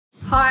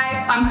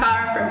Hi, I'm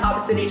Cara from Harbour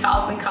City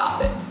Tiles and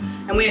Carpets,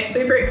 and we are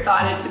super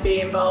excited to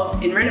be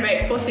involved in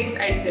Renovate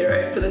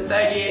 4680 for the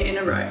third year in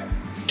a row.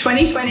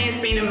 2020 has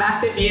been a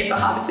massive year for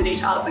Harbour City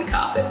Tiles and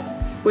Carpets.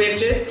 We have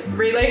just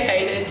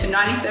relocated to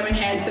 97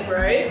 Hanson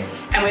Road,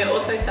 and we're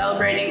also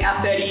celebrating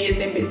our 30 years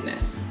in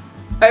business.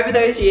 Over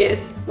those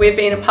years, we've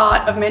been a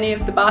part of many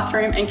of the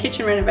bathroom and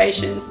kitchen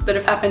renovations that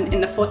have happened in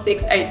the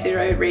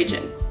 4680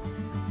 region.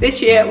 This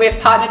year, we have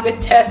partnered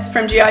with Tess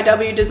from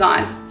GIW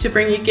Designs to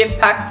bring you gift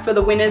packs for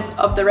the winners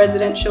of the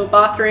residential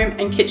bathroom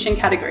and kitchen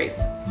categories.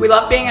 We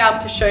love being able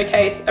to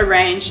showcase a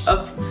range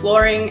of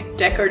flooring,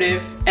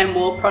 decorative and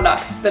wall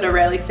products that are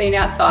rarely seen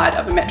outside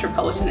of a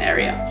metropolitan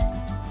area.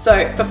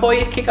 So before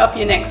you kick off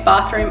your next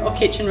bathroom or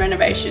kitchen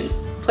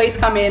renovations, please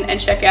come in and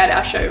check out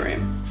our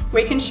showroom.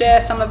 We can share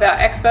some of our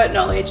expert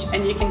knowledge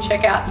and you can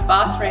check out the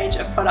vast range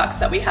of products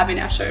that we have in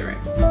our showroom.